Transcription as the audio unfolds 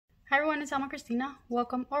Hi everyone, it's Alma Christina.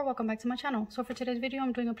 Welcome back to my channel. So for today's video,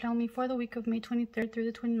 I'm doing a plan with me for the week of May 23rd through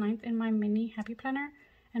the 29th in my mini happy planner.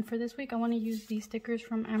 And for this week, I want to use these stickers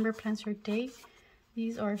from Amber Plans Her Day.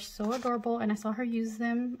 These are so adorable and I saw her use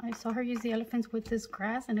them. I saw her use the elephants with this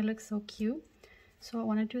grass and it looks so cute. So I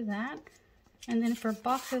want to do that. And then for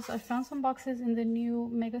boxes, I found some boxes in the new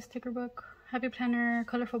Mega Sticker Book, Happy Planner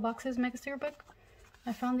Colorful Boxes Mega Sticker Book.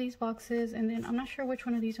 I found these boxes and then I'm not sure which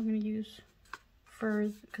one of these I'm going to use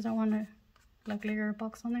because I want to like layer a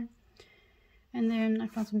box on there. And then I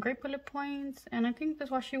found some great bullet points and I think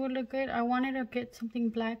this washi would look good. I wanted to get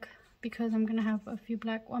something black because I'm gonna have a few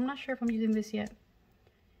black. Well, I'm not sure if I'm using this yet,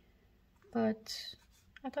 but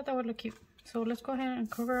I thought that would look cute. So let's go ahead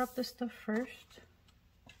and cover up this stuff first.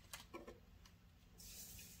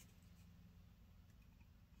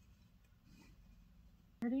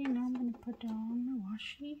 Ready? Now I'm gonna put down my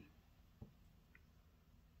washi.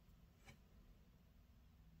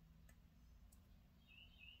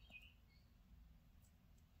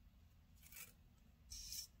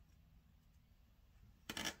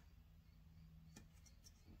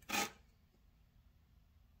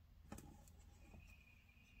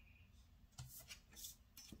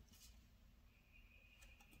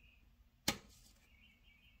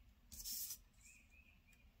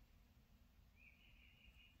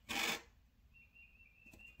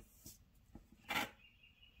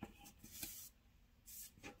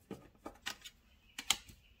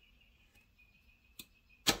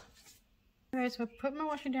 Alright, so I put my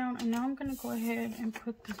washi down and now I'm gonna go ahead and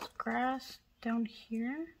put this grass down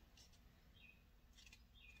here.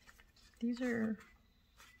 These are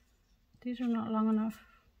not long enough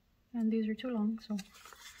and these are too long, so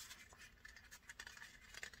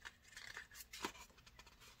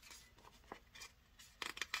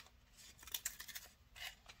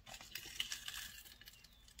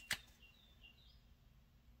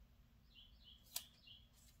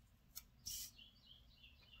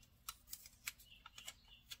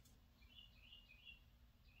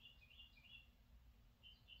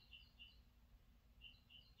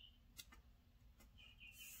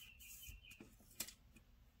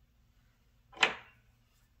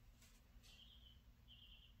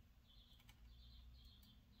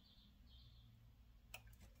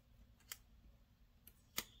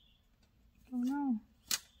oh no.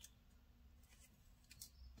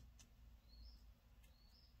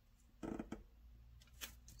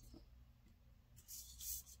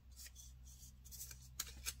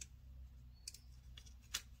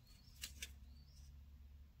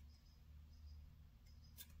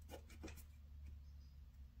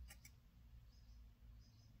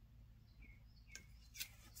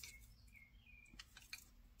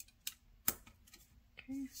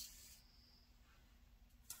 Okay.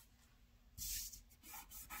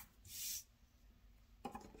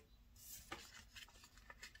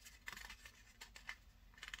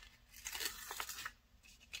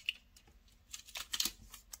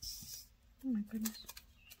 Oh my goodness.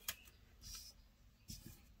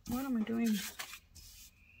 What am I doing?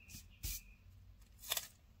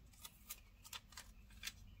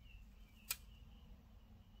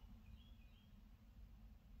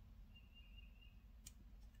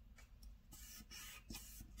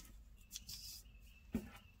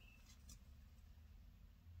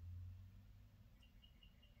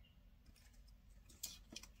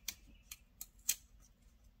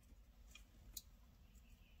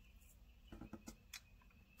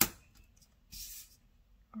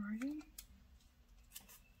 Alrighty.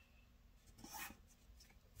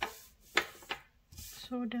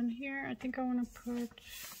 So down here, I think I want to put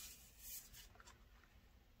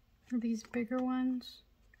these bigger ones.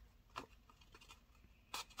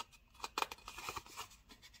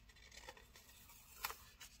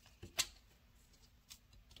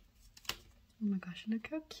 Oh my gosh, look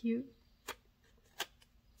how cute.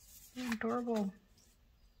 They're adorable.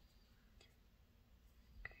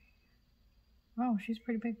 Okay. Wow, she's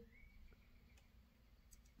pretty big.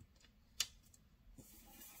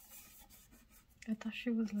 I thought she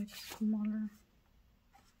was like smaller.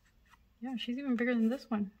 Yeah, she's even bigger than this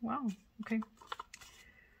one. Wow, okay.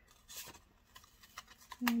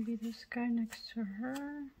 Maybe this guy next to her.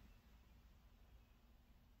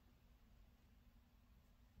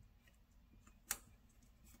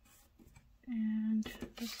 And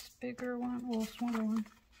this bigger one, well, smaller one.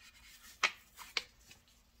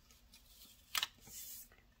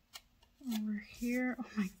 Over here. Oh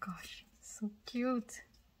my gosh, so cute.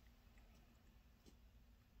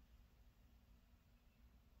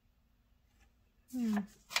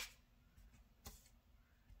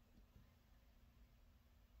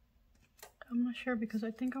 I'm not sure because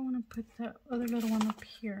I think I want to put that other little one up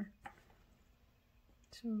here.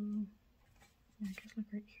 So, yeah, I guess like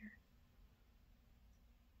right here.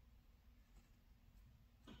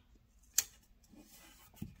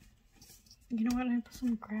 You know what? I put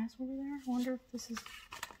some grass over there. I wonder if this is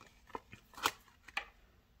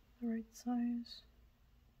the right size.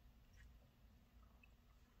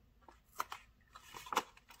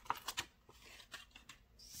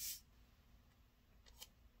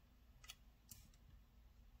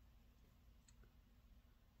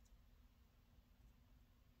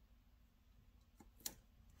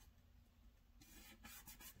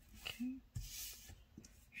 Okay.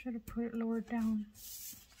 Should have put it lower down.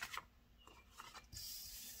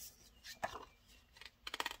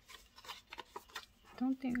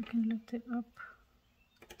 Don't think I can lift it up.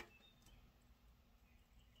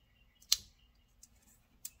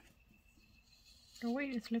 Oh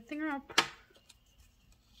wait, it's lifting her up.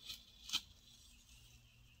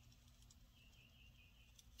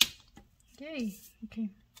 Yay, okay.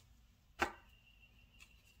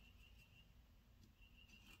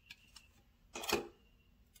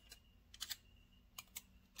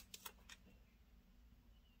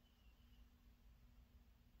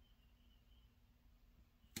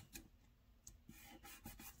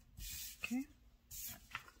 Okay.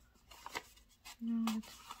 Now let's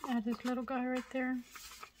add this little guy right there.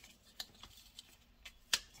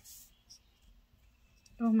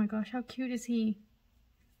 Oh my gosh, how cute is he?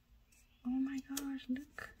 Oh my gosh,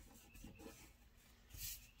 look.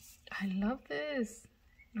 I love this.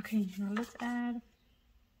 Okay, now let's add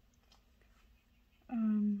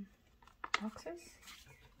boxes.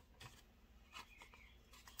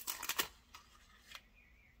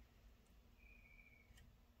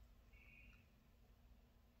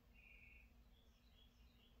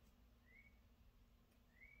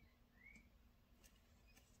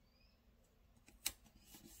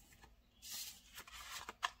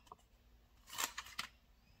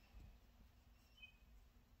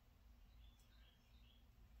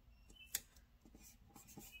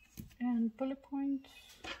 And bullet points.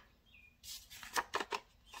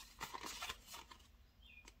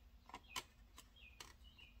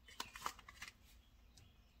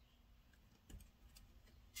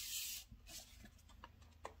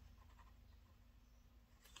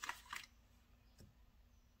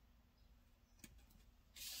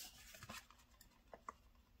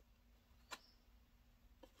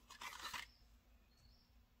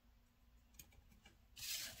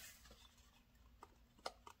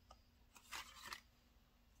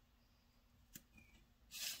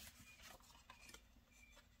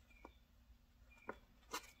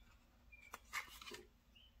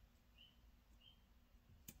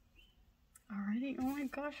 Alrighty, oh my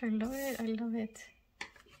gosh, I love it, I love it.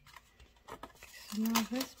 So now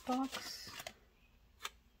this box,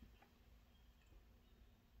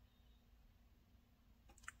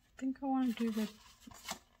 I think I want to do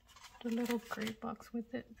the little gray box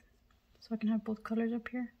with it, so I can have both colors up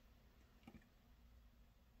here.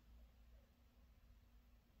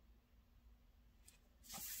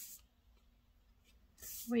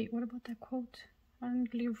 Wait, what about that quote? I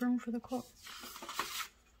didn't leave room for the quote.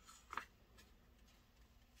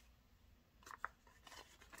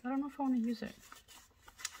 I don't know if I want to use it.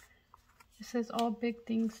 It says all big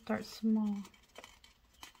things start small.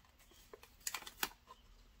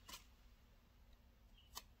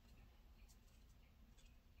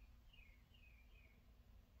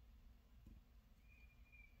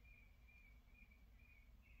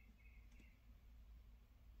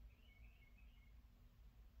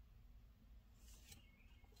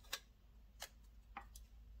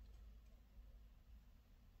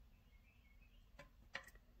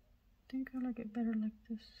 I think I like it better like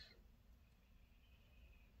this.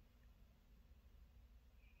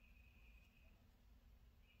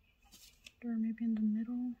 Or maybe in the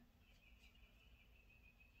middle.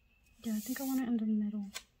 Yeah, I think I want it in the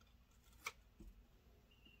middle.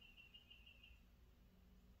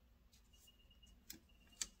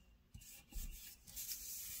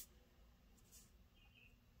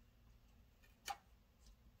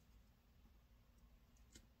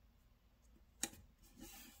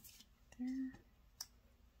 There.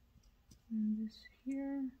 And this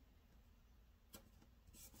here.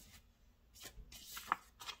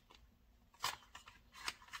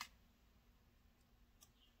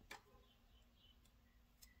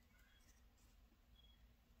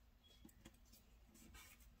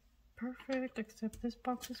 Perfect, except this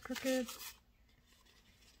box is crooked.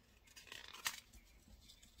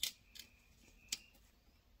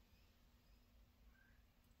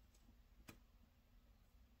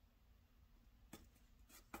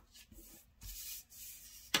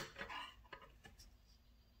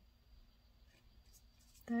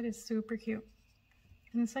 That is super cute.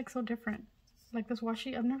 And it's like so different. Like this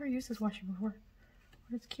washi, I've never used this washi before,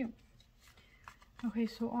 but it's cute. Okay,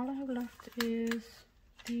 so all I have left is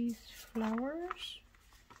these flowers.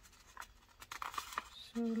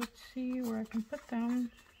 So let's see where I can put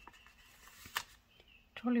them.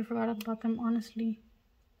 Totally forgot about them, honestly.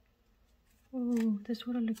 Ooh, this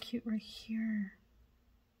would look cute right here.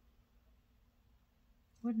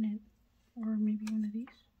 Wouldn't it? Or maybe one of these.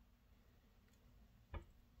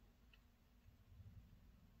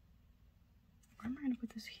 Where am I gonna put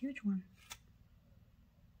this huge one?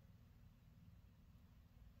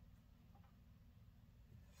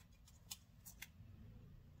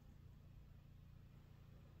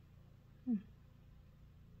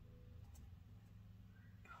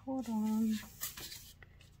 Hold on.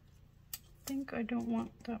 I think I don't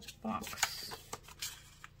want that box.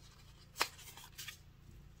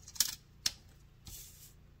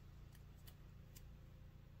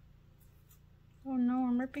 Oh no,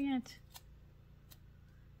 I'm ripping it.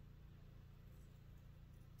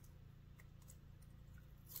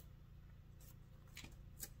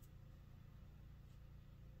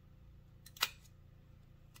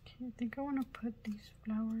 Okay, I think I want to put these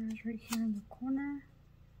flowers right here in the corner.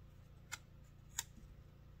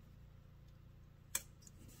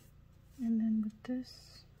 And then with this,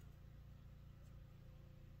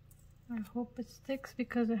 I hope it sticks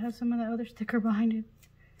because it has some of the other sticker behind it.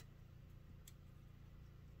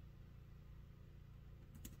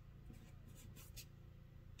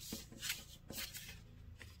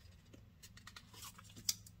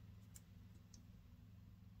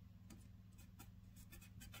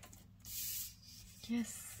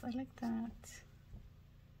 Yes, I like that.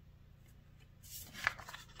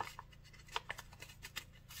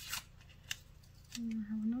 And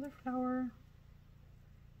I have another flower.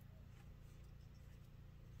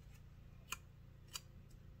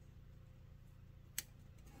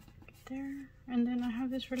 There. And then I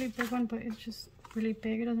have this really big one, but it's just really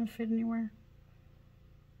big. It doesn't fit anywhere.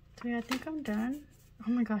 So yeah, I think I'm done.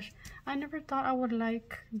 Oh my gosh. I never thought I would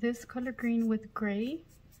like this color green with gray.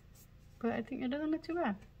 But I think it doesn't look too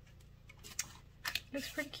bad. It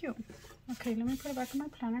looks pretty cute. Okay, let me put it back in my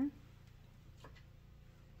planner.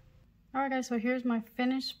 Alright guys, so here's my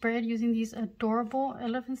finished spread using these adorable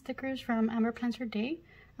elephant stickers from Amber Plans Her Day.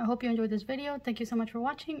 I hope you enjoyed this video. Thank you so much for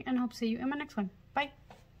watching and I hope to see you in my next one. Bye!